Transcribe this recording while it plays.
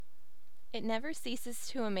It never ceases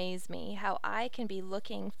to amaze me how I can be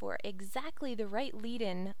looking for exactly the right lead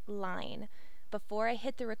in line before I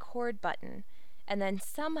hit the record button, and then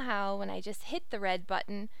somehow, when I just hit the red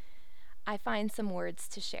button, I find some words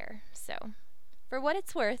to share. So, for what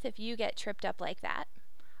it's worth, if you get tripped up like that,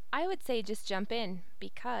 I would say just jump in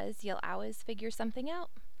because you'll always figure something out.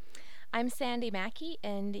 I'm Sandy Mackey,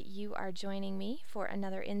 and you are joining me for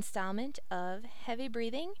another installment of Heavy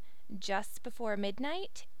Breathing just before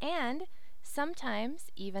midnight and sometimes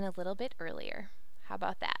even a little bit earlier. How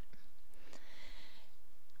about that?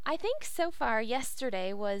 I think so far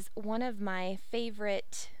yesterday was one of my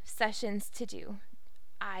favorite sessions to do.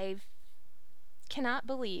 I cannot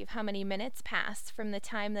believe how many minutes passed from the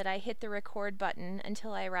time that I hit the record button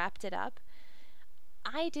until I wrapped it up.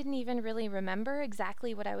 I didn't even really remember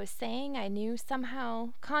exactly what I was saying. I knew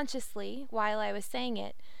somehow, consciously, while I was saying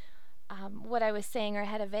it, what I was saying, or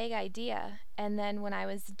had a vague idea. And then when I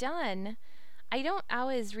was done, I don't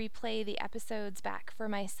always replay the episodes back for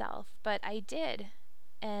myself, but I did.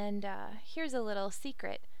 And here's a little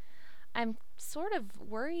secret. I'm sort of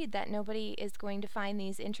worried that nobody is going to find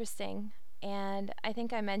these interesting. And I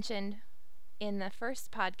think I mentioned in the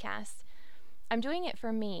first podcast, I'm doing it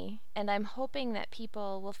for me, and I'm hoping that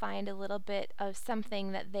people will find a little bit of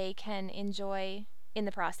something that they can enjoy in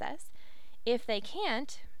the process. If they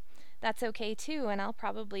can't, that's okay too, and I'll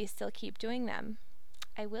probably still keep doing them.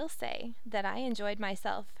 I will say that I enjoyed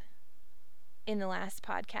myself in the last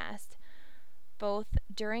podcast, both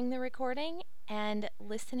during the recording and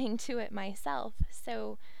listening to it myself.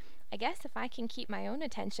 So I guess if I can keep my own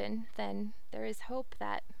attention, then there is hope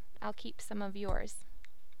that I'll keep some of yours.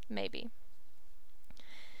 Maybe.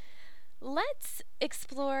 Let's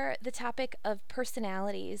explore the topic of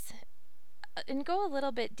personalities and go a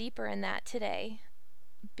little bit deeper in that today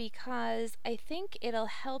because I think it'll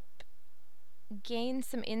help gain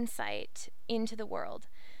some insight into the world.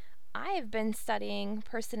 I have been studying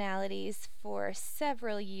personalities for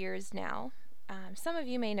several years now. Some of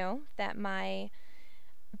you may know that my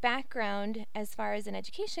background, as far as in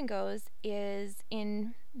education goes, is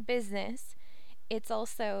in business. It's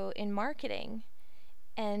also in marketing.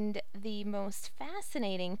 And the most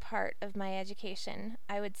fascinating part of my education,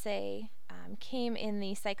 I would say, came in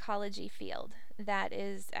the psychology field. That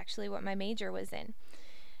is actually what my major was in.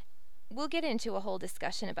 We'll get into a whole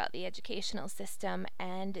discussion about the educational system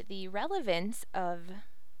and the relevance of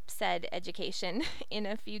said education in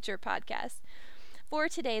a future podcast. For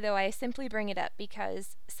today, though, I simply bring it up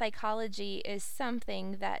because psychology is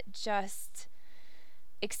something that just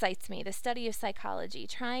excites me. The study of psychology,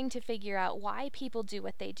 trying to figure out why people do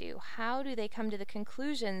what they do. How do they come to the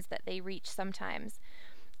conclusions that they reach sometimes?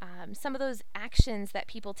 Some of those actions that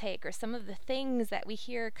people take, or some of the things that we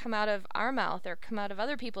hear come out of our mouth or come out of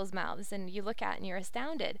other people's mouths, and you look at and you're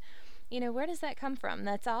astounded. Where does that come from?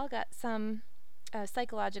 That's all got some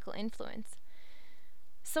psychological influence.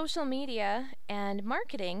 Social media and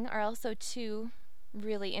marketing are also two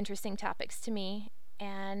really interesting topics to me.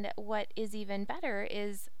 And what is even better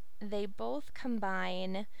is they both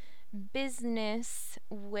combine business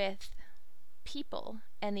with people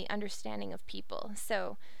and the understanding of people.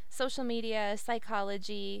 So, social media,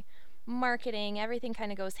 psychology, marketing, everything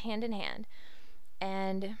kind of goes hand in hand.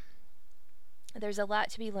 And there's a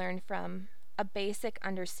lot to be learned from a basic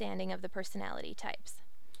understanding of the personality types.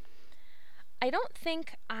 I don't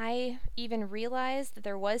think I even realized that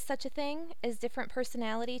there was such a thing as different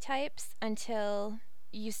personality types until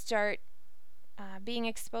you start being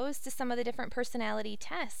exposed to some of the different personality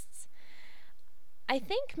tests. I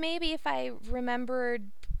think maybe if I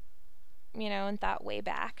remembered, and thought way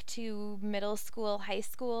back to middle school, high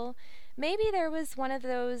school, maybe there was one of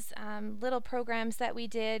those little programs that we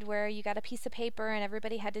did where you got a piece of paper and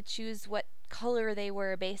everybody had to choose what color they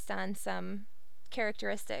were based on some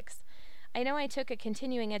characteristics. I know I took a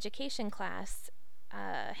continuing education class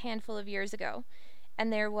a handful of years ago,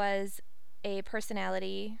 and there was a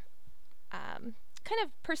personality, kind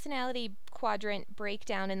of personality quadrant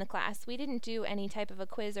breakdown in the class. We didn't do any type of a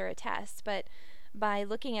quiz or a test, but by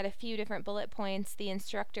looking at a few different bullet points, the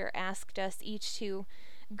instructor asked us each to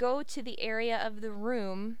go to the area of the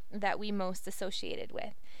room that we most associated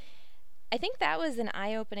with. I think that was an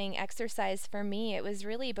eye-opening exercise for me. It was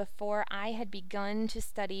really before I had begun to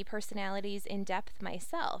study personalities in depth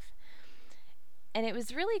myself. And it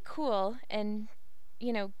was really cool and,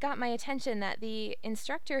 got my attention that the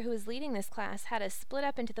instructor who was leading this class had us split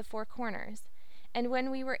up into the four corners. And when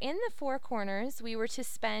we were in the four corners, we were to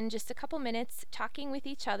spend just a couple minutes talking with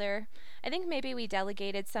each other. I think maybe we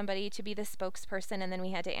delegated somebody to be the spokesperson, and then we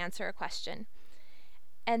had to answer a question.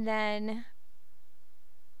 And then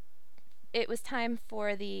it was time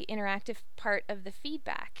for the interactive part of the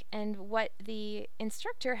feedback. And what the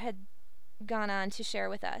instructor had gone on to share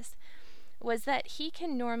with us was that he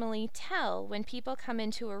can normally tell when people come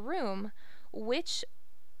into a room which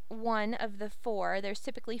one of the four, there's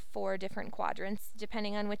typically four different quadrants.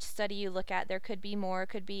 Depending on which study you look at, there could be more,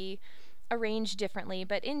 could be arranged differently,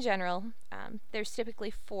 but in general, there's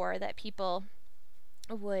typically four that people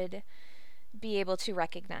would be able to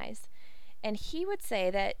recognize. And he would say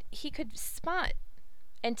that he could spot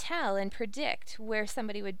and tell and predict where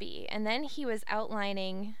somebody would be. And then he was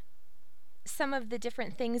outlining some of the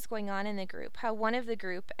different things going on in the group. How one of the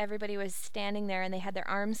group, everybody was standing there and they had their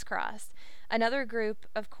arms crossed. Another group,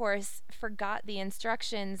 of course, forgot the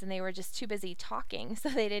instructions and they were just too busy talking, so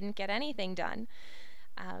they didn't get anything done.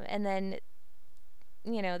 And then,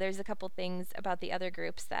 there's a couple things about the other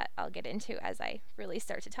groups that I'll get into as I really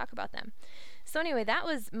start to talk about them. So anyway, that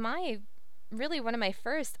was really one of my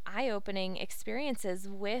first eye-opening experiences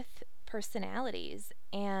with personalities.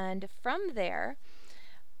 And from there,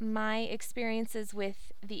 my experiences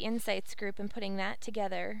with the Insights group and putting that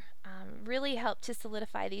together really helped to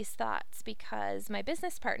solidify these thoughts, because my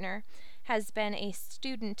business partner has been a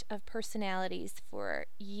student of personalities for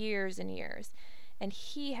years and years, and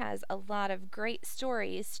he has a lot of great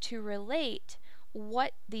stories to relate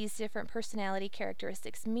what these different personality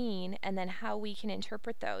characteristics mean, and then how we can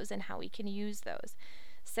interpret those and how we can use those.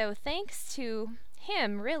 So thanks to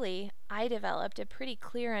him, really, I developed a pretty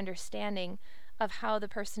clear understanding of how the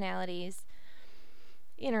personalities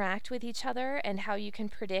interact with each other and how you can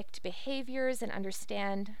predict behaviors and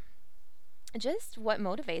understand just what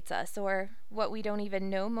motivates us, or what we don't even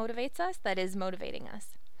know motivates us that is motivating us.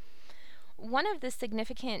 One of the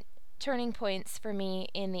significant turning points for me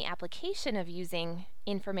in the application of using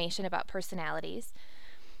information about personalities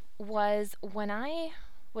was when I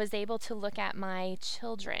was able to look at my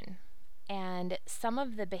children and some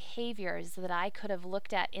of the behaviors that I could have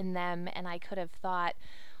looked at in them, and I could have thought,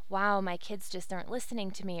 wow, my kids just aren't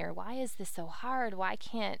listening to me, or why is this so hard? Why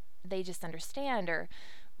can't they just understand? Or,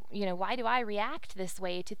 why do I react this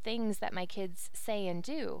way to things that my kids say and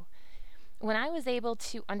do? When I was able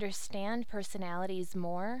to understand personalities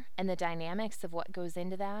more and the dynamics of what goes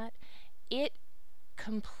into that, it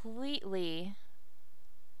completely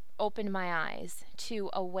opened my eyes to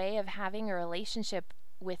a way of having a relationship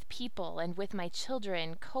with people and with my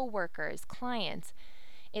children, coworkers, clients.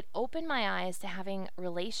 It opened my eyes to having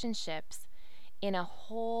relationships in a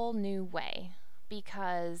whole new way,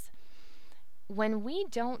 because when we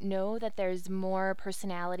don't know that there's more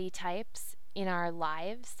personality types in our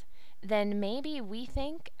lives, then maybe we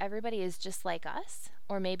think everybody is just like us,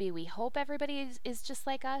 or maybe we hope everybody is just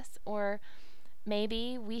like us, or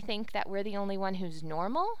maybe we think that we're the only one who's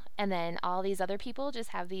normal, and then all these other people just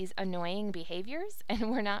have these annoying behaviors, and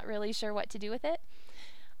we're not really sure what to do with it.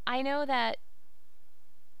 I know that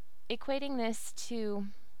equating this to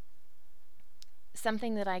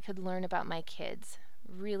something that I could learn about my kids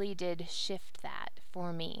really did shift that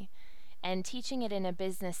for me. And teaching it in a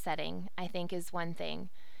business setting, I think, is one thing.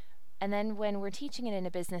 And then when we're teaching it in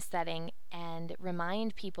a business setting and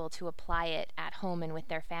remind people to apply it at home and with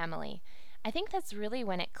their family, I think that's really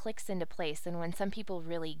when it clicks into place and when some people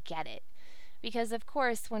really get it. Because, of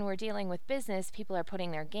course, when we're dealing with business, people are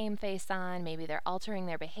putting their game face on, maybe they're altering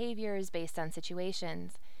their behaviors based on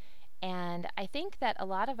situations. And I think that a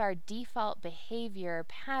lot of our default behavior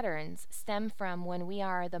patterns stem from when we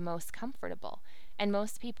are the most comfortable, and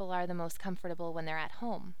most people are the most comfortable when they're at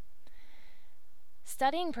home.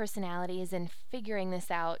 Studying personalities and figuring this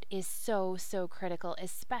out is so, so critical,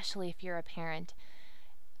 especially if you're a parent.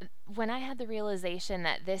 When I had the realization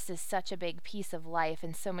that this is such a big piece of life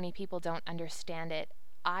and so many people don't understand it,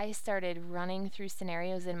 I started running through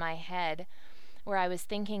scenarios in my head where I was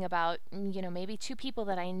thinking about, maybe two people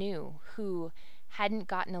that I knew who hadn't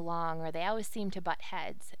gotten along, or they always seemed to butt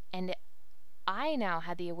heads. And I now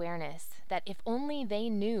had the awareness that if only they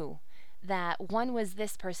knew that one was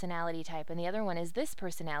this personality type and the other one is this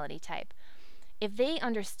personality type, if they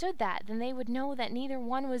understood that, then they would know that neither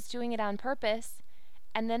one was doing it on purpose.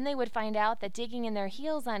 And then they would find out that digging in their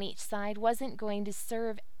heels on each side wasn't going to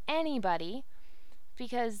serve anybody,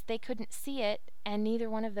 because they couldn't see it and neither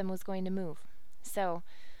one of them was going to move. So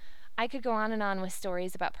I could go on and on with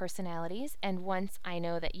stories about personalities, and once I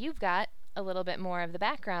know that you've got a little bit more of the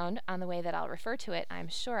background on the way that I'll refer to it, I'm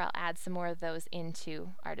sure I'll add some more of those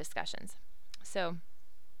into our discussions. So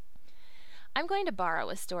I'm going to borrow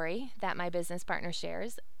a story that my business partner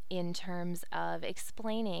shares in terms of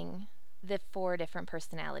explaining the 4 different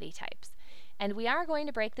personality types. And we are going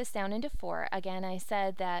to break this down into 4. Again, I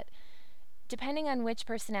said that Depending on which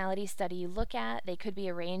personality study you look at, they could be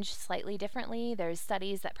arranged slightly differently. There's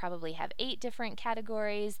studies that probably have 8 different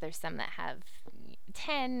categories. There's some that have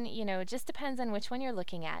 10. It just depends on which one you're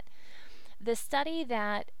looking at. The study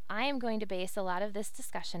that I am going to base a lot of this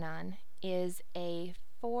discussion on is it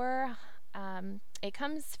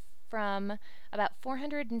comes from about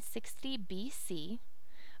 460 BC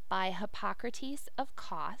by Hippocrates of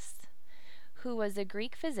Kos, who was a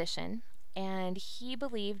Greek physician, and he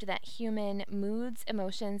believed that human moods,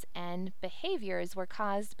 emotions, and behaviors were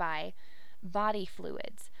caused by body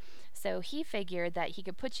fluids. So he figured that he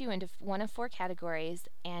could put you into one of 4 categories,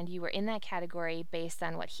 and you were in that category based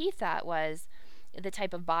on what he thought was the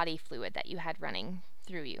type of body fluid that you had running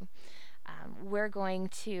through you. We're going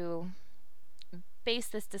to base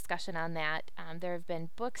this discussion on that. There have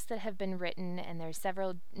been books that have been written, and there's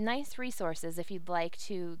several nice resources if you'd like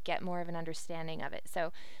to get more of an understanding of it.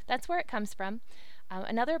 So that's where it comes from.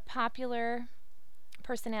 Another popular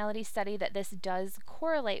personality study that this does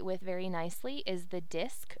correlate with very nicely is the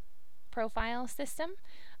DISC profile system.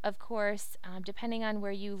 Of course, depending on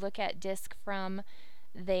where you look at DISC from,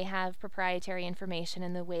 they have proprietary information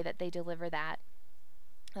in the way that they deliver that.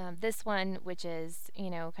 This one, which is,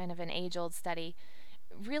 kind of an age-old study,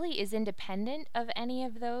 really is independent of any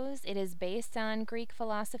of those. It is based on Greek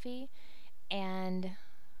philosophy, and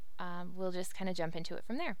we'll just kind of jump into it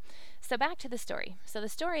from there. So back to the story. So the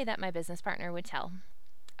story that my business partner would tell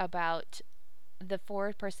about the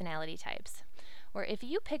 4 personality types, or if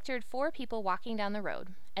you pictured 4 people walking down the road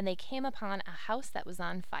and they came upon a house that was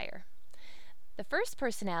on fire. The first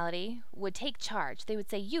personality would take charge. They would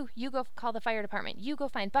say, you go call the fire department. You go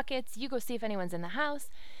find buckets. You go see if anyone's in the house.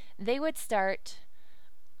 They would start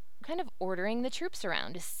kind of ordering the troops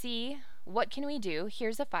around to see, what can we do?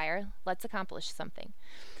 Here's a fire. Let's accomplish something.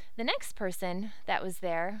 The next person that was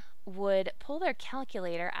there would pull their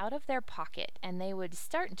calculator out of their pocket, and they would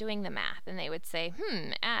start doing the math, and they would say,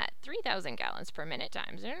 at 3,000 gallons per minute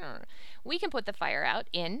times, we can put the fire out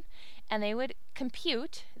in, and they would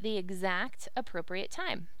compute the exact appropriate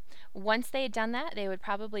time. Once they had done that, they would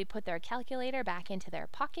probably put their calculator back into their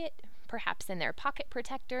pocket, perhaps in their pocket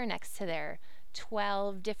protector next to their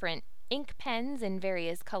 12 different ink pens in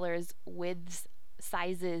various colors, widths,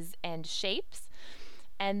 sizes, and shapes,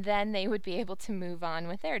 and then they would be able to move on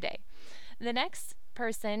with their day. The next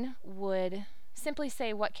person would simply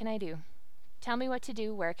say, what can I do? Tell me what to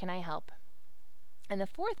do. Where can I help? And the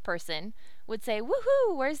 4th person would say,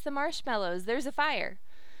 woohoo, where's the marshmallows? There's a fire.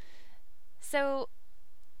 So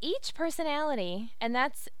each personality, and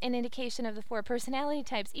that's an indication of the 4 personality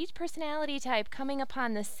types, each personality type coming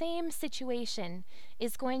upon the same situation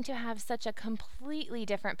is going to have such a completely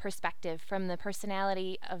different perspective from the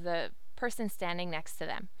personality of the person standing next to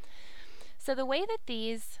them. So the way that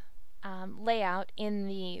these lay out in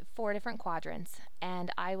the 4 different quadrants,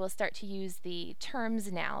 and I will start to use the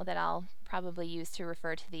terms now that I'll probably use to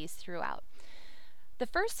refer to these throughout. The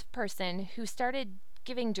first person who started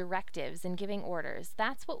giving directives and giving orders,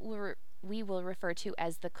 that's what we will refer to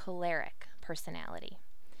as the choleric personality.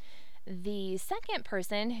 The second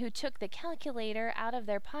person who took the calculator out of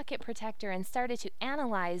their pocket protector and started to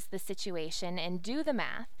analyze the situation and do the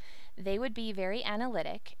math, they would be very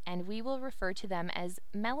analytic, and we will refer to them as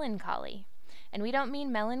melancholy. And we don't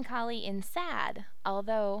mean melancholy in sad,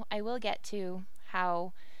 although I will get to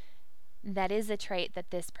how that is a trait that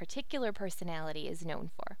this particular personality is known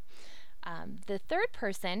for. The third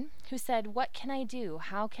person who said, what can I do?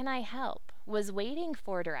 How can I help? Was waiting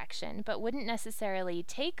for direction, but wouldn't necessarily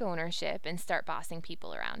take ownership and start bossing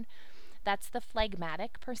people around. That's the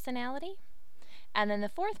phlegmatic personality. And then the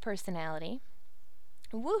 4th personality,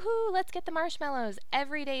 woohoo, let's get the marshmallows.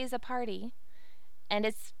 Every day is a party. And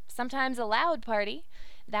it's sometimes a loud party.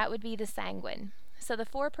 That would be the sanguine. So the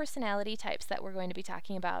 4 personality types that we're going to be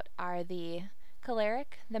talking about are the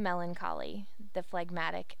choleric, the melancholy, the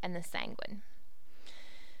phlegmatic, and the sanguine.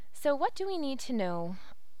 So what do we need to know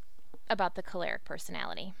about the choleric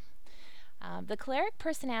personality? The choleric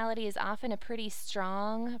personality is often a pretty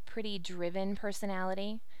strong, pretty driven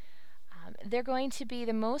personality. They're going to be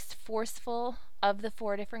the most forceful of the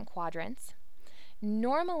 4 different quadrants.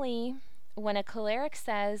 Normally, when a choleric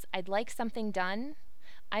says, I'd like something done,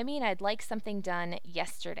 I mean I'd like something done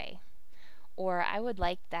yesterday, or I would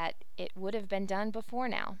like that it would have been done before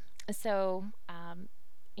now. So,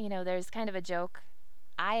 there's kind of a joke.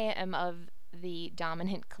 I am of the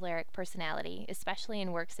dominant choleric personality, especially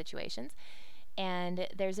in work situations. And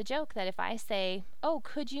there's a joke that if I say, oh,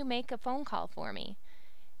 could you make a phone call for me?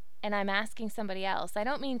 And I'm asking somebody else, I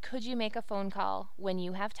don't mean could you make a phone call when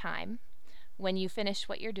you have time, when you finish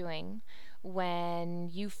what you're doing, when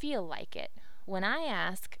you feel like it, when I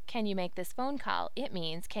ask, can you make this phone call? It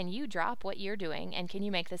means, can you drop what you're doing and can you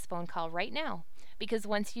make this phone call right now? Because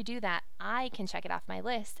once you do that, I can check it off my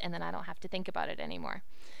list and then I don't have to think about it anymore.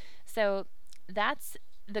 So that's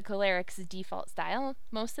the choleric's default style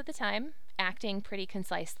most of the time, acting pretty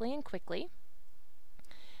concisely and quickly.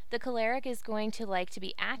 The choleric is going to like to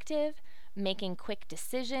be active, making quick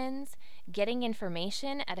decisions, getting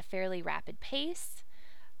information at a fairly rapid pace.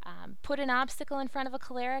 Put an obstacle in front of a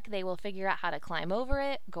choleric, they will figure out how to climb over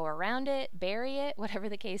it, go around it, bury it, whatever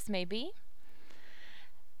the case may be.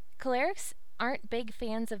 Cholerics aren't big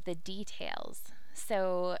fans of the details.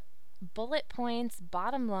 So bullet points,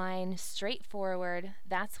 bottom line, straightforward,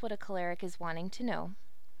 that's what a choleric is wanting to know.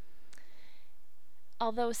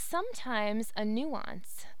 Although sometimes a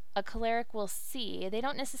nuance a choleric will see, they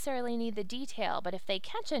don't necessarily need the detail, but if they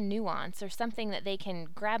catch a nuance or something that they can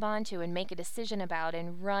grab onto and make a decision about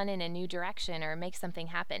and run in a new direction or make something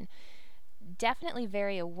happen, definitely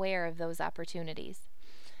very aware of those opportunities.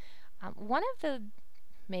 One of the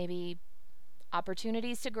maybe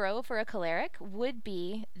opportunities to grow for a choleric would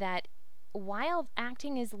be that while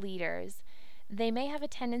acting as leaders, they may have a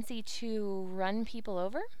tendency to run people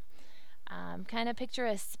over. Kind of picture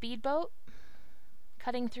a speedboat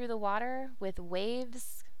cutting through the water with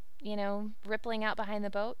waves, rippling out behind the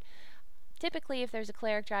boat. Typically, if there's a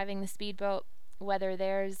cleric driving the speedboat, whether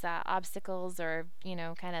there's obstacles or,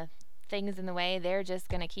 kind of things in the way, they're just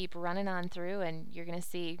going to keep running on through, and you're going to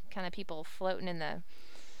see kind of people floating in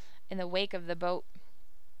the wake of the boat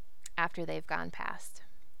after they've gone past.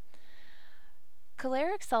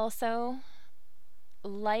 Cholerics also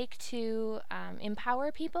like to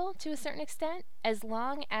empower people to a certain extent, as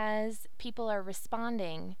long as people are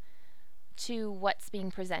responding to what's being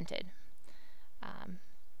presented.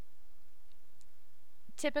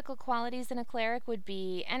 Typical qualities in a cleric would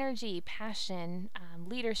be energy, passion,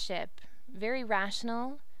 leadership, very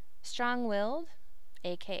rational, strong-willed,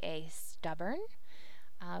 aka stubborn,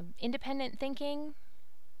 independent thinking,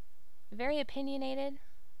 very opinionated,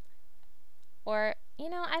 or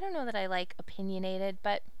I don't know that I like opinionated,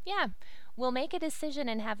 but yeah, we'll make a decision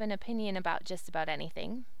and have an opinion about just about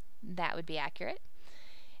anything. That would be accurate.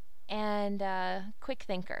 And quick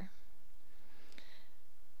thinker.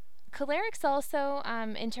 Cholerics also,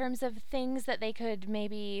 in terms of things that they could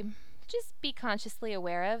maybe just be consciously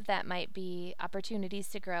aware of that might be opportunities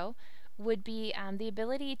to grow, would be the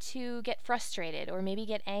ability to get frustrated or maybe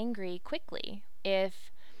get angry quickly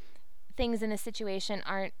if things in a situation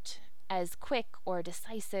aren't as quick or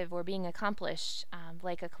decisive or being accomplished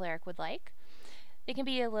like a cleric would like. They can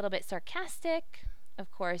be a little bit sarcastic,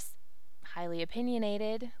 of course, highly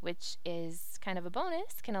opinionated, which is kind of a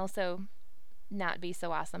bonus, can also not be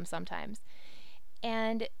so awesome sometimes.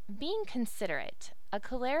 And being considerate. A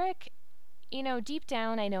choleric, deep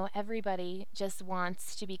down, I know everybody just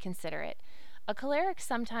wants to be considerate. A choleric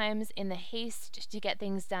sometimes, in the haste to get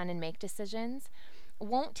things done and make decisions,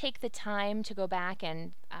 won't take the time to go back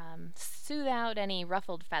and soothe out any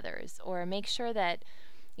ruffled feathers or make sure that,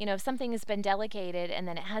 if something has been delegated and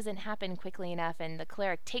then it hasn't happened quickly enough and the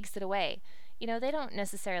cleric takes it away, they don't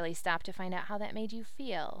necessarily stop to find out how that made you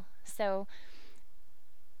feel. So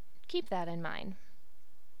keep that in mind.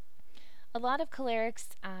 A lot of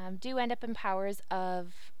cholerics do end up in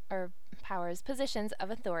positions of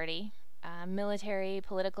authority. Military,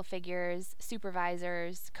 political figures,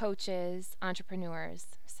 supervisors, coaches, entrepreneurs.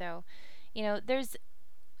 So, there's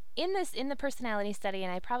in the personality study,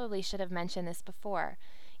 and I probably should have mentioned this before,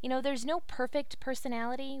 there's no perfect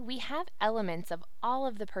personality. We have elements of all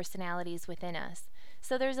of the personalities within us.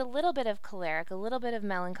 So there's a little bit of choleric, a little bit of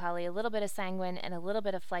melancholy, a little bit of sanguine, and a little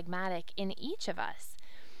bit of phlegmatic in each of us.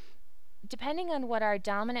 Depending on what our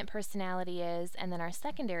dominant personality is and then our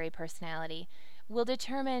secondary personality, will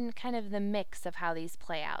determine kind of the mix of how these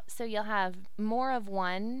play out. So you'll have more of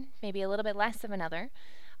one, maybe a little bit less of another.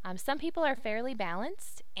 Some people are fairly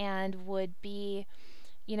balanced and would be,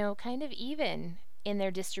 kind of even in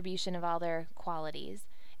their distribution of all their qualities.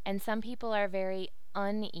 And some people are very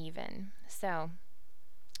uneven. So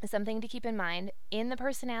something to keep in mind. In the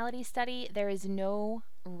personality study, there is no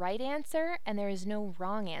right answer and there is no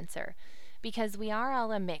wrong answer, because we are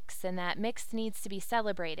all a mix, and that mix needs to be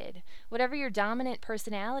celebrated. Whatever your dominant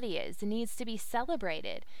personality is, it needs to be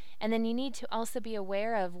celebrated. And then you need to also be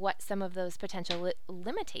aware of what some of those potential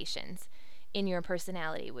limitations in your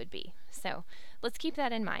personality would be. So let's keep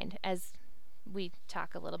that in mind as we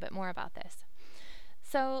talk a little bit more about this.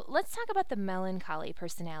 So let's talk about the melancholy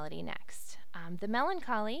personality next. The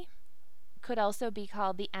melancholy could also be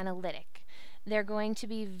called the analytic. They're going to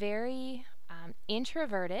be very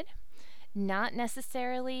introverted, not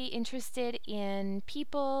necessarily interested in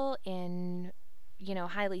people, in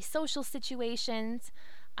highly social situations,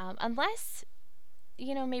 unless,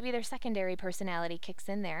 maybe their secondary personality kicks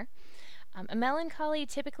in there. A melancholy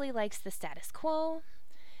typically likes the status quo.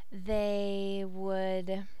 They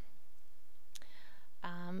would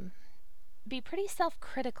be pretty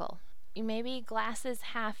self-critical. Maybe glasses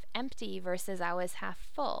half empty versus always half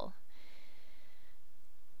full.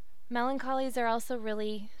 Melancholies are also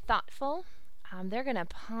really thoughtful. They're going to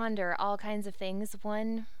ponder all kinds of things.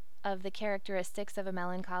 One of the characteristics of a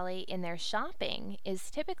melancholy in their shopping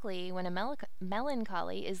is typically when a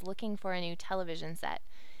melancholy is looking for a new television set,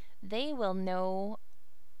 they will know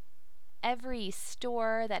every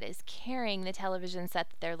store that is carrying the television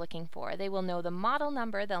set that they're looking for. They will know the model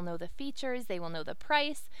number, they'll know the features, they will know the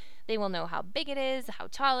price, they will know how big it is, how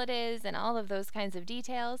tall it is, and all of those kinds of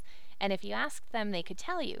details. And if you asked them, they could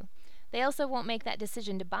tell you. They also won't make that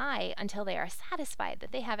decision to buy until they are satisfied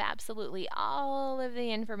that they have absolutely all of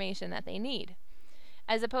the information that they need.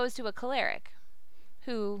 As opposed to a choleric,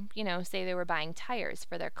 who, say they were buying tires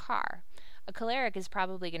for their car. A choleric is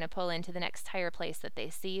probably going to pull into the next tire place that they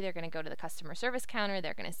see. They're going to go to the customer service counter.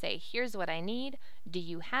 They're going to say, here's what I need. Do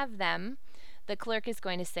you have them? The clerk is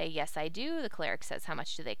going to say, yes, I do. The clerk says, how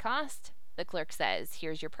much do they cost? The clerk says,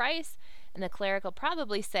 here's your price. And the clerk will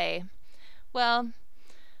probably say, well,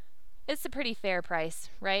 it's a pretty fair price,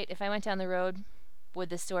 right? If I went down the road, would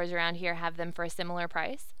the stores around here have them for a similar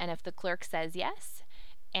price? And if the clerk says yes,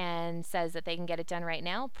 and says that they can get it done right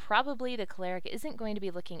now, probably the cleric isn't going to be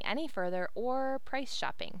looking any further or price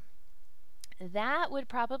shopping. That would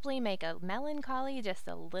probably make a melancholy just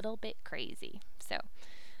a little bit crazy. So,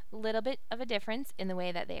 a little bit of a difference in the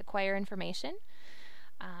way that they acquire information.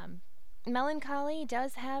 Melancholy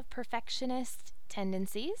does have perfectionist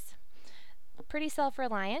tendencies, pretty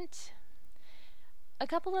self-reliant. A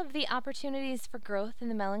couple of the opportunities for growth in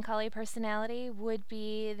the melancholy personality would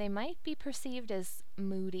be they might be perceived as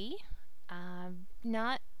moody,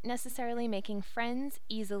 not necessarily making friends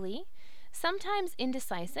easily, sometimes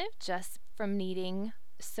indecisive just from needing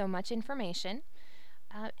so much information,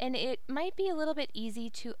 and it might be a little bit easy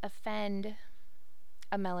to offend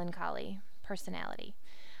a melancholy personality.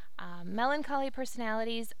 Melancholy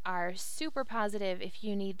personalities are super positive if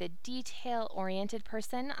you need the detail-oriented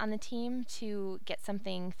person on the team to get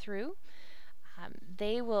something through.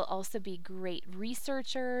 They will also be great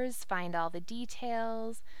researchers, find all the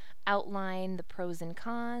details, outline the pros and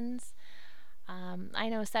cons. I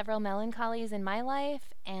know several melancholies in my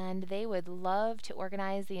life, and they would love to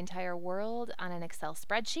organize the entire world on an Excel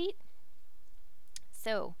spreadsheet.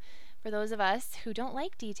 So, for those of us who don't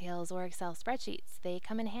like details or Excel spreadsheets, they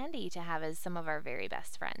come in handy to have as some of our very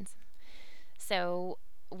best friends. So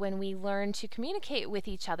when we learn to communicate with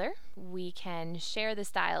each other, we can share the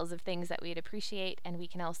styles of things that we'd appreciate, and we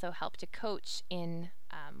can also help to coach in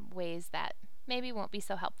ways that maybe won't be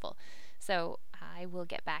so helpful. So I will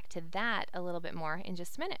get back to that a little bit more in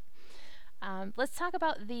just a minute. Let's talk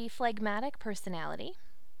about the phlegmatic personality.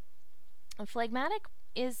 A phlegmatic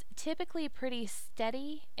is typically pretty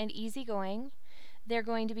steady and easygoing. They're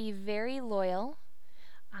going to be very loyal,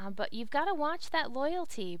 but you've got to watch that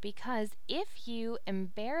loyalty, because if you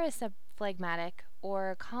embarrass a phlegmatic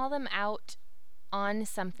or call them out on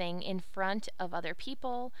something in front of other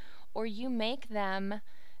people, or you make them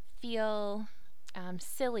feel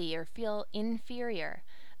silly or feel inferior,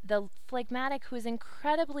 the phlegmatic, who is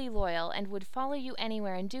incredibly loyal and would follow you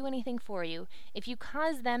anywhere and do anything for you, if you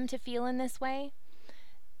cause them to feel in this way,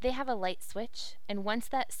 they have a light switch, and once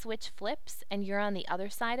that switch flips and you're on the other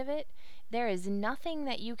side of it, there is nothing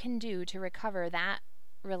that you can do to recover that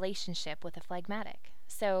relationship with a phlegmatic.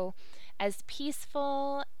 So, as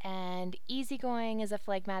peaceful and easygoing as a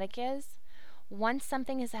phlegmatic is, once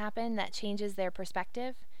something has happened that changes their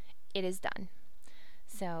perspective, it is done.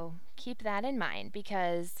 So, keep that in mind,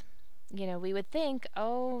 because, we would think,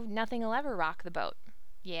 oh, nothing will ever rock the boat.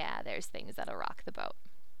 Yeah, there's things that'll rock the boat.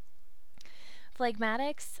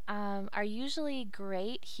 Phlegmatics are usually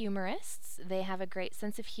great humorists. They have a great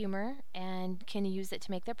sense of humor and can use it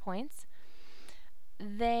to make their points.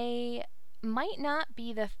 They might not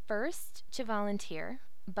be the first to volunteer,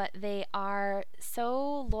 but they are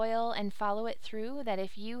so loyal and follow it through that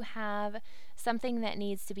if you have something that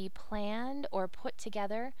needs to be planned or put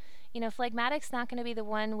together, phlegmatic's not going to be the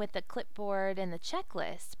one with the clipboard and the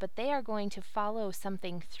checklist, but they are going to follow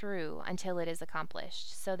something through until it is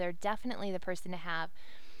accomplished. So they're definitely the person to have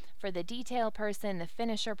for the detail person, the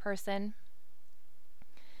finisher person.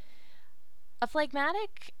 A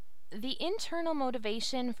phlegmatic, the internal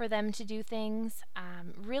motivation for them to do things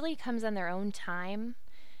really comes on their own time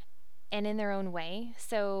and in their own way.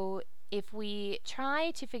 So if we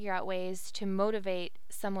try to figure out ways to motivate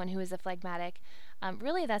someone who is a phlegmatic,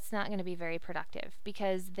 really that's not going to be very productive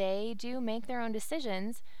because they do make their own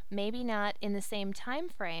decisions, maybe not in the same time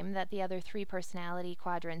frame that the other three personality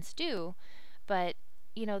quadrants do, but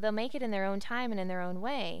they'll make it in their own time and in their own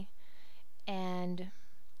way. And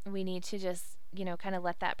we need to just, kind of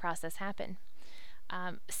let that process happen.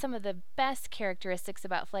 Some of the best characteristics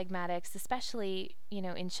about phlegmatics, especially,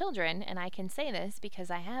 in children, and I can say this because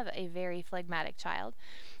I have a very phlegmatic child,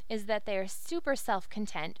 is that they're super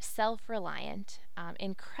self-content, self-reliant,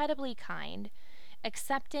 incredibly kind,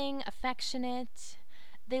 accepting, affectionate.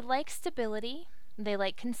 They like stability. They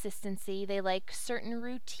like consistency. They like certain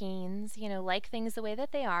routines, like things the way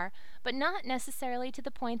that they are, but not necessarily to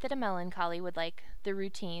the point that a melancholy would like the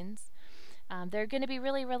routines. They're going to be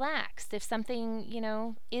really relaxed. If something,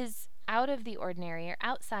 is out of the ordinary or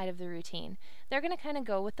outside of the routine, they're going to kind of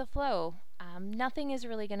go with the flow. Nothing is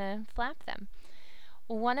really going to flap them.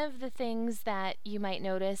 One of the things that you might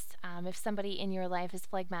notice if somebody in your life is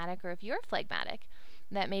phlegmatic or if you're phlegmatic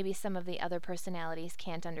that maybe some of the other personalities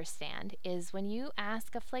can't understand is when you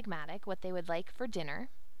ask a phlegmatic what they would like for dinner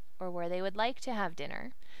or where they would like to have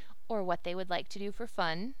dinner or what they would like to do for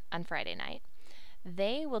fun on Friday night,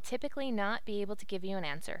 they will typically not be able to give you an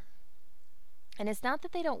answer. And it's not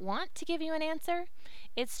that they don't want to give you an answer,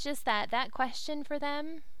 it's just that that question for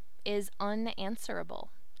them is unanswerable.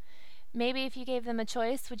 Maybe if you gave them a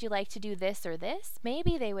choice, would you like to do this or this?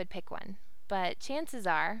 Maybe they would pick one. But chances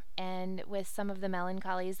are, and with some of the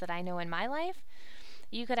melancholies that I know in my life,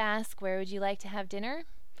 you could ask, where would you like to have dinner?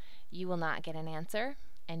 You will not get an answer.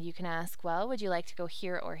 And you can ask, well, would you like to go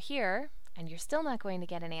here or here? And you're still not going to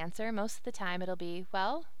get an answer. Most of the time it'll be,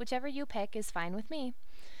 well, whichever you pick is fine with me.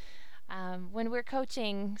 When we're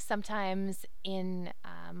coaching, sometimes in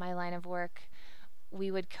my line of work, we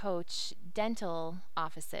would coach dental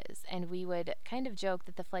offices, and we would kind of joke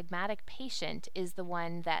that the phlegmatic patient is the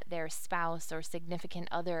one that their spouse or significant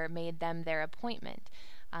other made them their appointment,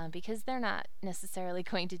 because they're not necessarily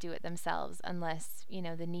going to do it themselves unless,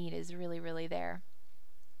 the need is really, really there.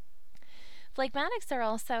 Phlegmatics are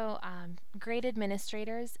also great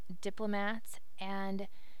administrators, diplomats, and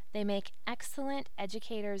they make excellent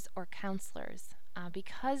educators or counselors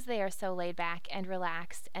because they are so laid back and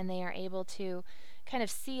relaxed, and they are able to kind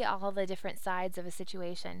of see all the different sides of a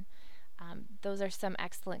situation. Those are some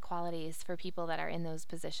excellent qualities for people that are in those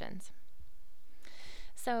positions.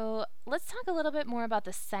 So let's talk a little bit more about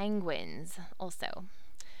the sanguines also.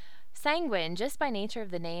 Sanguine, just by nature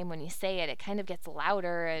of the name, when you say it, it kind of gets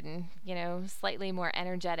louder and, slightly more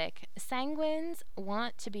energetic. Sanguines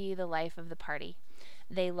want to be the life of the party.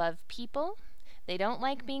 They love people. They don't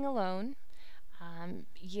like being alone.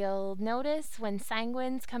 You'll notice when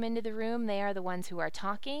sanguines come into the room, they are the ones who are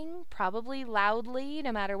talking, probably loudly,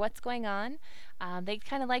 no matter what's going on. They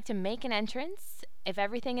kind of like to make an entrance. If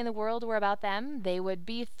everything in the world were about them, they would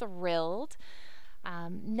be thrilled.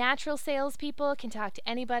 Natural salespeople can talk to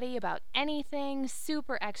anybody about anything,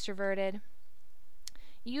 super extroverted.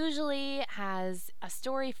 Usually has a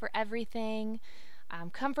story for everything,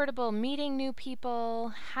 comfortable meeting new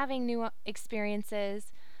people, having new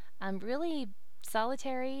experiences, really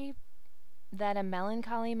solitary that a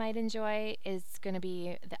melancholy might enjoy is going to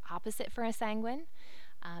be the opposite for a sanguine.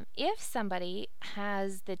 If somebody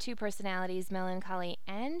has the two personalities, melancholy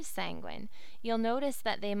and sanguine, you'll notice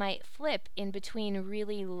that they might flip in between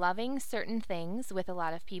really loving certain things with a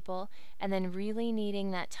lot of people and then really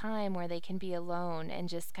needing that time where they can be alone and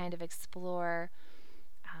just kind of explore,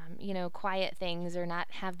 quiet things or not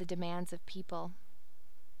have the demands of people.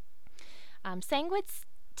 Sanguines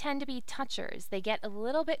tend to be touchers. They get a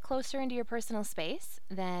little bit closer into your personal space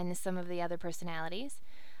than some of the other personalities.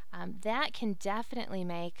 That can definitely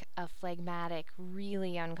make a phlegmatic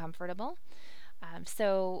really uncomfortable.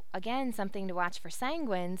 So again, something to watch for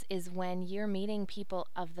sanguines is when you're meeting people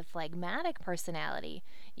of the phlegmatic personality,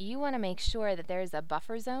 you want to make sure that there's a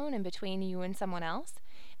buffer zone in between you and someone else.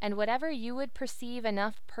 And whatever you would perceive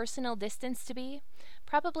enough personal distance to be,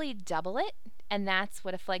 probably double it. And that's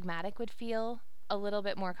what a phlegmatic would feel a little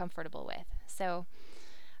bit more comfortable with. So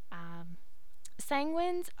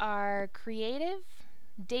sanguines are creative,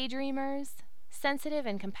 daydreamers, sensitive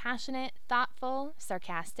and compassionate, thoughtful,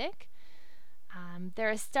 sarcastic. They're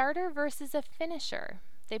a starter versus a finisher.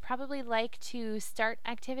 They probably like to start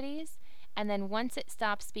activities, and then once it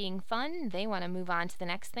stops being fun, they want to move on to the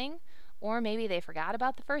next thing. Or maybe they forgot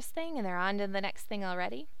about the first thing and they're on to the next thing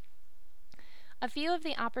already. A few of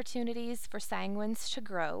the opportunities for sanguines to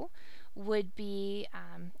grow would be,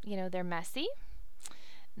 they're messy.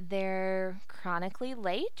 They're chronically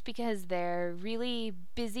late because they're really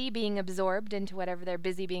busy being absorbed into whatever they're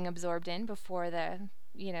busy being absorbed in before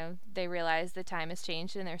they realize the time has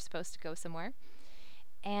changed and they're supposed to go somewhere.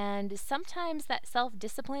 And sometimes that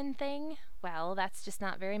self-discipline thing, well, that's just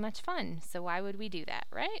not very much fun. So why would we do that,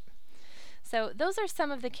 right? So those are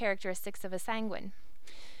some of the characteristics of a sanguine.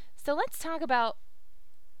 So let's talk about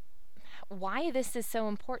why this is so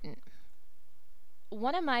important.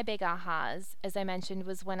 One of my big ahas, as I mentioned,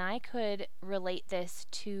 was when I could relate this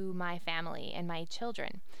to my family and my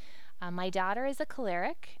children. My daughter is a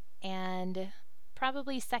choleric, and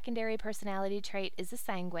probably secondary personality trait is a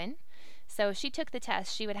sanguine. So if she took the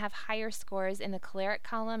test, she would have higher scores in the choleric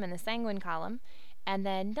column and the sanguine column, and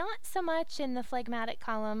then not so much in the phlegmatic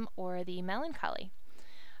column or the melancholy.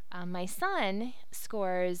 My son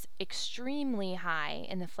scores extremely high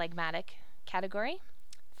in the phlegmatic category,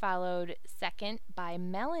 followed second by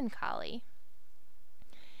melancholy,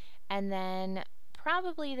 and then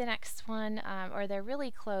probably the next one, or they're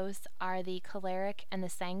really close, are the choleric and the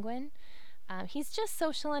sanguine. He's just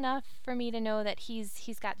social enough for me to know that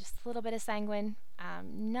he's got just a little bit of sanguine,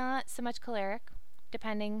 not so much choleric,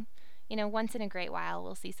 depending, once in a great while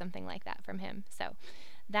we'll see something like that from him. So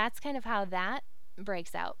that's kind of how that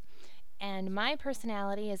breaks out. And my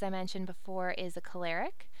personality, as I mentioned before, is a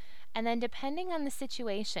choleric. And then depending on the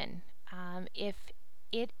situation, if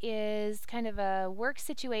it is kind of a work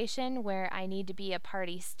situation where I need to be a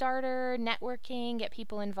party starter, networking, get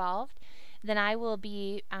people involved, then I will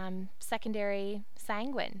be secondary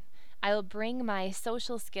sanguine. I will bring my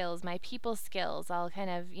social skills, my people skills. I'll kind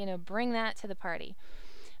of, bring that to the party.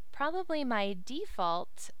 Probably my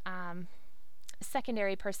default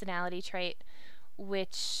secondary personality trait,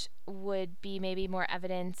 which would be maybe more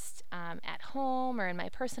evidenced at home or in my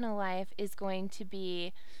personal life, is going to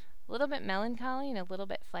be a little bit melancholy and a little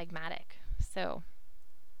bit phlegmatic. So,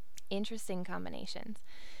 interesting combinations.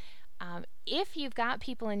 If you've got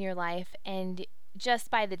people in your life and just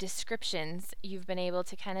by the descriptions you've been able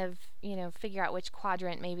to kind of, figure out which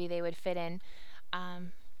quadrant maybe they would fit in,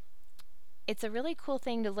 it's a really cool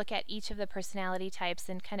thing to look at each of the personality types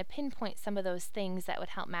and kind of pinpoint some of those things that would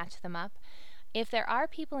help match them up. If there are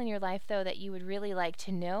people in your life, though, that you would really like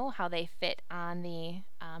to know how they fit on the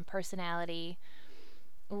personality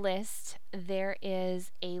list, there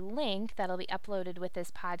is a link that'll be uploaded with this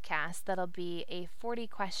podcast that'll be a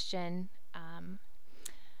 40-question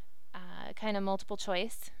kind of multiple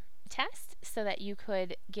choice test so that you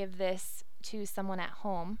could give this to someone at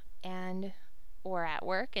home and or at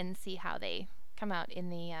work and see how they come out in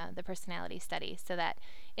the personality study, so that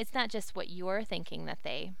it's not just what you're thinking that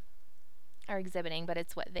they are exhibiting, but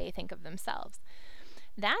it's what they think of themselves.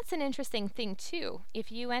 That's an interesting thing too.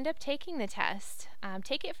 If you end up taking the test,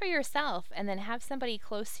 take it for yourself and then have somebody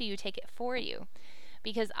close to you take it for you,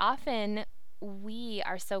 because often we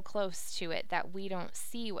are so close to it that we don't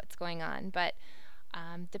see what's going on. But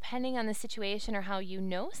depending on the situation or how you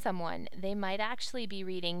know someone, they might actually be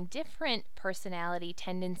reading different personality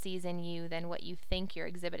tendencies in you than what you think you're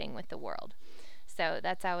exhibiting with the world. So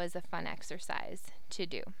that's always a fun exercise to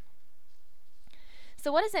do.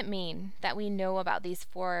 So what does it mean that we know about these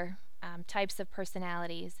four types of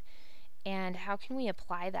personalities, and how can we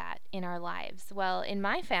apply that in our lives? Well, in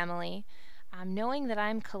my family, knowing that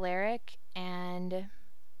I'm choleric and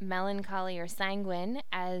melancholy or sanguine,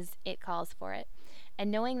 as it calls for it, and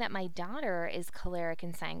knowing that my daughter is choleric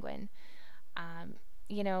and sanguine,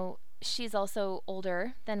 she's also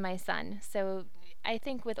older than my son. So I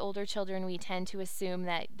think with older children, we tend to assume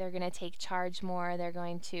that they're going to take charge more. They're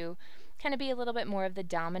going to kind of be a little bit more of the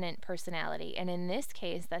dominant personality. And in this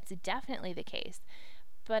case, that's definitely the case.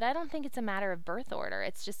 But I don't think it's a matter of birth order.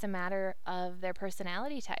 It's just a matter of their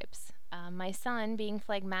personality types. My son, being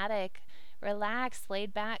phlegmatic, relaxed,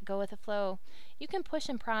 laid back, go with the flow, you can push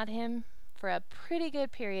and prod him for a pretty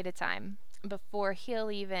good period of time before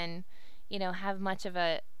he'll even, have much of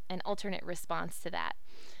an alternate response to that.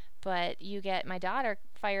 But you get my daughter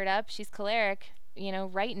fired up, she's choleric,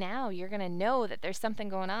 right now you're going to know that there's something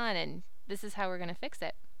going on and this is how we're going to fix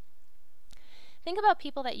it. Think about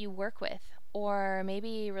people that you work with, or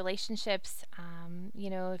maybe relationships,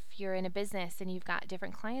 if you're in a business and you've got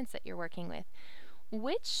different clients that you're working with.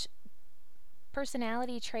 Which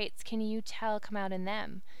personality traits can you tell come out in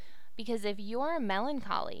them? Because if you're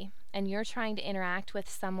melancholy and you're trying to interact with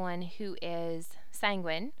someone who is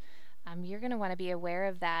sanguine, you're going to want to be aware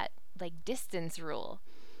of that distance rule.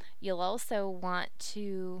 You'll also want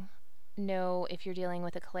to know, if you're dealing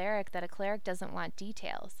with a choleric, that a choleric doesn't want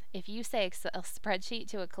details. If you say a spreadsheet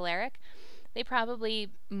to a choleric, they probably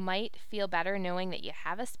might feel better knowing that you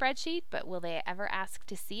have a spreadsheet, but will they ever ask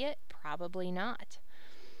to see it? Probably not.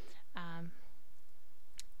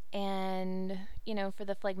 And, for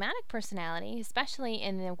the phlegmatic personality, especially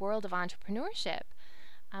in the world of entrepreneurship,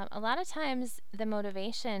 A lot of times, the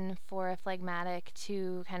motivation for a phlegmatic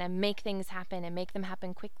to kind of make things happen and make them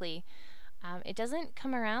happen quickly, it doesn't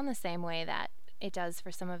come around the same way that it does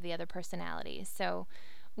for some of the other personalities. So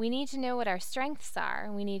we need to know what our strengths are,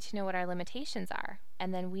 we need to know what our limitations are,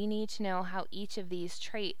 and then we need to know how each of these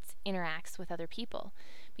traits interacts with other people.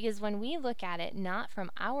 Because when we look at it not from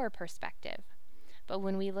our perspective, but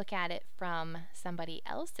when we look at it from somebody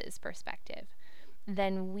else's perspective,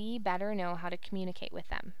 then we better know how to communicate with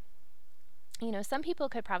them. Some people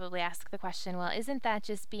could probably ask the question, well, isn't that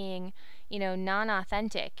just being,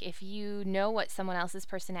 non-authentic if you know what someone else's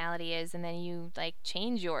personality is and then you like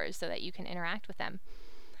change yours so that you can interact with them?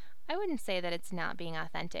 I wouldn't say that it's not being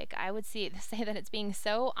authentic. I would say that it's being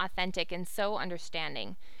so authentic and so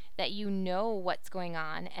understanding that you know what's going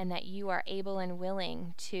on and that you are able and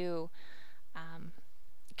willing to um,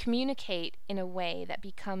 communicate in a way that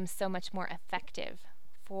becomes so much more effective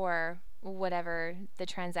for whatever the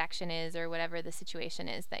transaction is or whatever the situation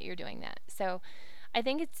is that you're doing that. So I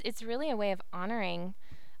think it's really a way of honoring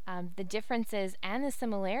the differences and the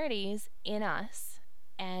similarities in us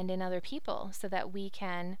and in other people so that we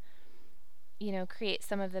can, create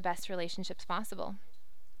some of the best relationships possible.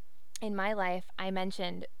 In my life, I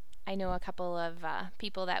know a couple of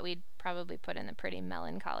people that we'd probably put in the pretty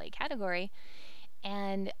melancholy category,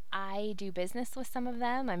 and I do business with some of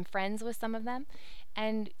them. I'm friends with some of them.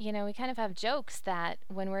 And, we kind of have jokes that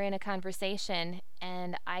when we're in a conversation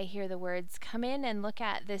and I hear the words, come in and look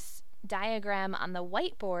at this diagram on the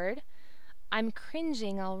whiteboard, I'm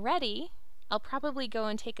cringing already. I'll probably go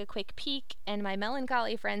and take a quick peek, and my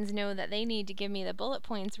melancholy friends know that they need to give me the bullet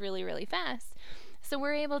points really, really fast. So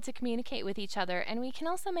we're able to communicate with each other, and we can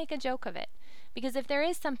also make a joke of it. Because if there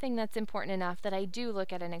is something that's important enough that I do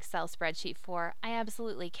look at an Excel spreadsheet for, I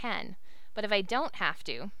absolutely can. But if I don't have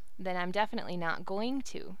to, then I'm definitely not going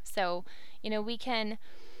to. So, we can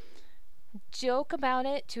joke about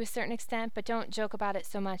it to a certain extent, but don't joke about it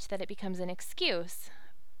so much that it becomes an excuse.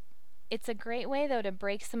 It's a great way, though, to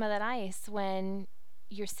break some of that ice when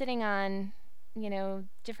you're sitting on,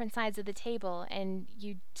 different sides of the table and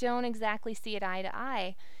you don't exactly see it eye to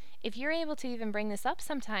eye. If you're able to even bring this up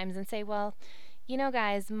sometimes and say, well,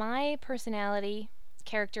 guys, my personality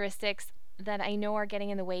characteristics that I know are getting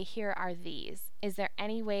in the way here are these. Is there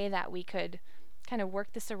any way that we could kind of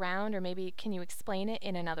work this around, or maybe can you explain it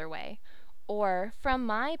in another way? Or from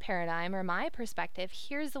my paradigm or my perspective,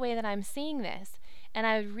 here's the way that I'm seeing this, and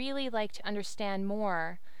I would really like to understand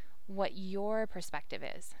more what your perspective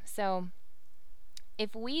is. So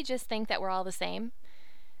if we just think that we're all the same,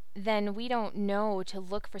 then we don't know to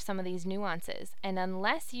look for some of these nuances. And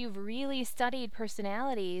unless you've really studied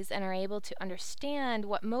personalities and are able to understand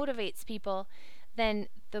what motivates people, then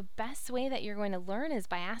the best way that you're going to learn is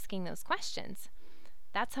by asking those questions.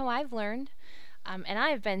 That's how I've learned. And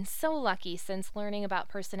I've been so lucky since learning about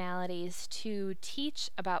personalities to teach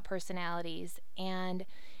about personalities and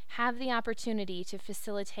have the opportunity to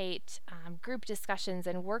facilitate group discussions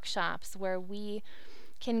and workshops where we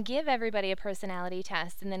can give everybody a personality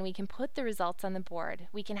test, and then we can put the results on the board.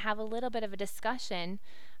 We can have a little bit of a discussion,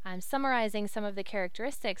 summarizing some of the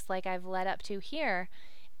characteristics like I've led up to here,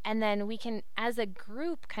 and then we can, as a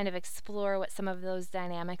group, kind of explore what some of those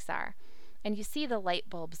dynamics are. And you see the light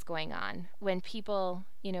bulbs going on when people,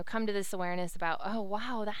 come to this awareness about, oh,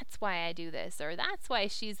 wow, that's why I do this, or that's why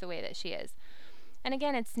she's the way that she is. And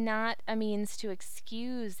again, it's not a means to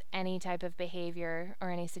excuse any type of behavior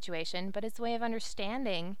or any situation, but it's a way of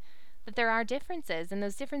understanding that there are differences, and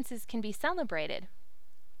those differences can be celebrated.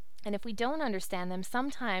 And if we don't understand them,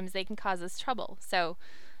 sometimes they can cause us trouble. So,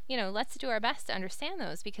 let's do our best to understand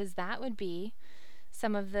those, because that would be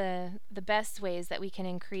some of the best ways that we can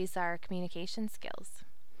increase our communication skills.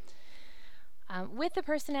 With the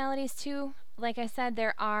personalities too, like I said,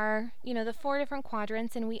 there are, the 4 different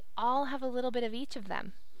quadrants, and we all have a little bit of each of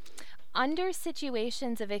them. Under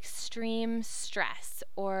situations of extreme stress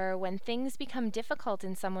or when things become difficult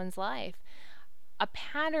in someone's life, a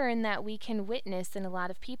pattern that we can witness in a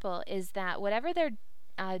lot of people is that whatever their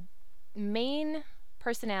main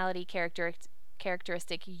personality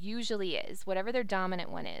characteristic usually is, whatever their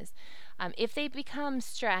dominant one is, if they become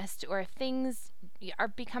stressed or if things are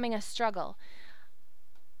becoming a struggle,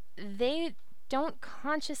 they don't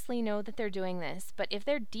consciously know that they're doing this, but if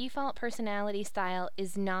their default personality style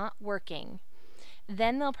is not working,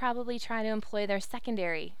 then they'll probably try to employ their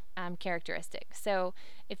secondary characteristic. So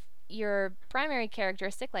if your primary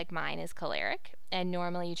characteristic, like mine, is choleric, and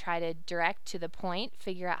normally you try to direct to the point,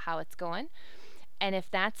 figure out how it's going, and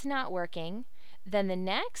if that's not working, then the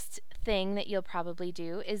next thing that you'll probably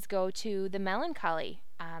do is go to the melancholy,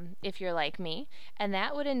 if you're like me, and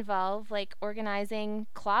that would involve like organizing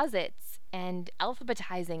closets and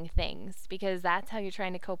alphabetizing things because that's how you're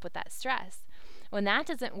trying to cope with that stress. When that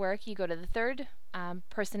doesn't work, you go to the third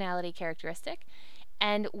personality characteristic,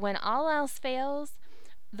 and when all else fails,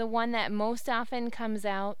 the one that most often comes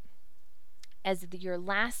out as your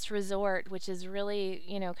last resort, which is really,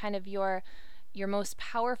 kind of your most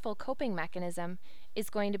powerful coping mechanism, is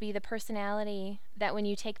going to be the personality that when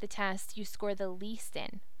you take the test, you score the least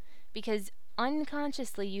in. Because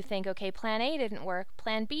unconsciously you think, okay, plan A didn't work,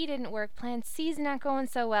 plan B didn't work, plan C's not going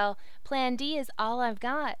so well, plan D is all I've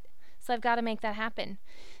got. So I've got to make that happen.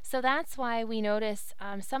 So that's why we notice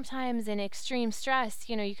sometimes in extreme stress,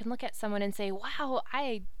 you can look at someone and say, wow,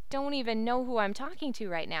 I don't even know who I'm talking to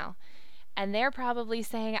right now. And they're probably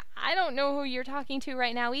saying, I don't know who you're talking to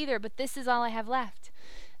right now either, but this is all I have left.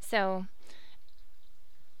 So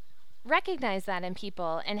recognize that in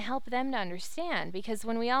people and help them to understand, because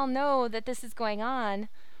when we all know that this is going on,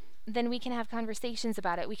 then we can have conversations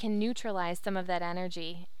about it. We can neutralize some of that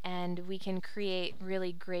energy and we can create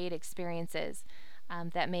really great experiences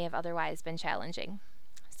that may have otherwise been challenging.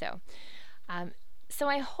 So, so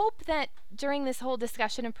I hope that during this whole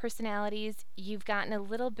discussion of personalities, you've gotten a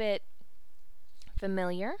little bit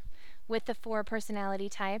familiar with the 4 personality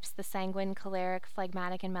types: the sanguine, choleric,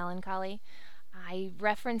 phlegmatic, and melancholy. I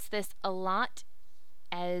reference this a lot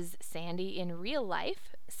as Sandy in real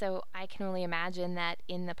life, so I can only imagine that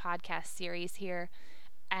in the podcast series here,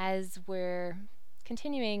 as we're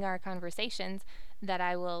continuing our conversations, that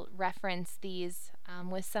I will reference these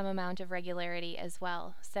with some amount of regularity as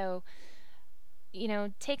well. So,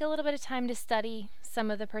 take a little bit of time to study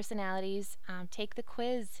some of the personalities. Take the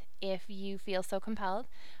quiz if you feel so compelled.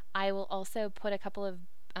 I will also put a couple of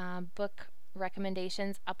book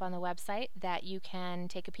recommendations up on the website that you can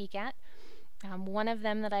take a peek at. One of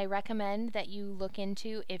them that I recommend that you look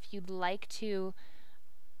into if you'd like to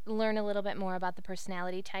learn a little bit more about the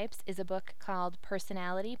personality types is a book called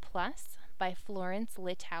Personality Plus by Florence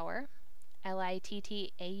Littauer,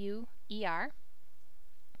 Littauer.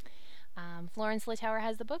 Florence Littauer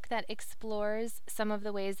has the book that explores some of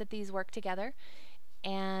the ways that these work together.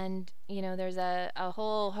 And, there's a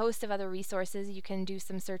whole host of other resources. You can do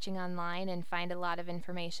some searching online and find a lot of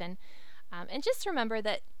information. And just remember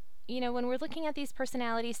that, when we're looking at these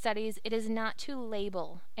personality studies, it is not to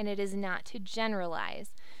label and it is not to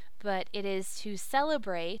generalize, but it is to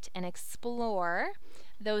celebrate and explore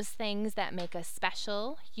those things that make us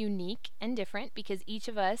special, unique, and different, because each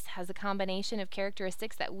of us has a combination of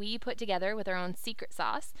characteristics that we put together with our own secret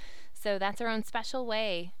sauce. So that's our own special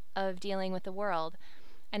way of dealing with the world.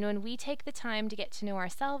 And when we take the time to get to know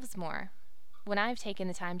ourselves more, when I've taken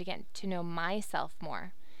the time to get to know myself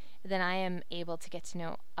more, then I am able to get to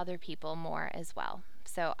know other people more as well.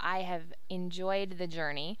 So I have enjoyed the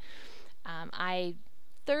journey. I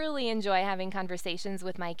thoroughly enjoy having conversations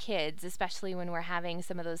with my kids, especially when we're having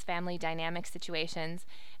some of those family dynamic situations.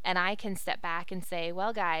 And I can step back and say,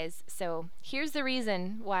 well, guys, so here's the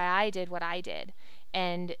reason why I did what I did.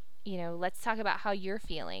 And, let's talk about how you're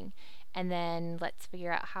feeling. And then let's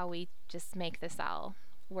figure out how we just make this all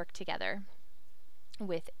work together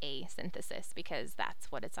with a synthesis, because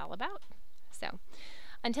that's what it's all about. So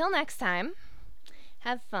until next time,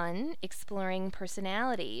 have fun exploring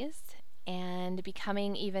personalities and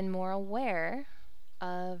becoming even more aware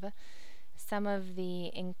of some of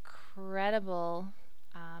the incredible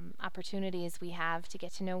opportunities we have to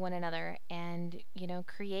get to know one another and,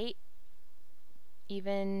 create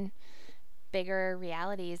even bigger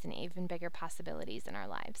realities and even bigger possibilities in our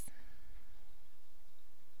lives.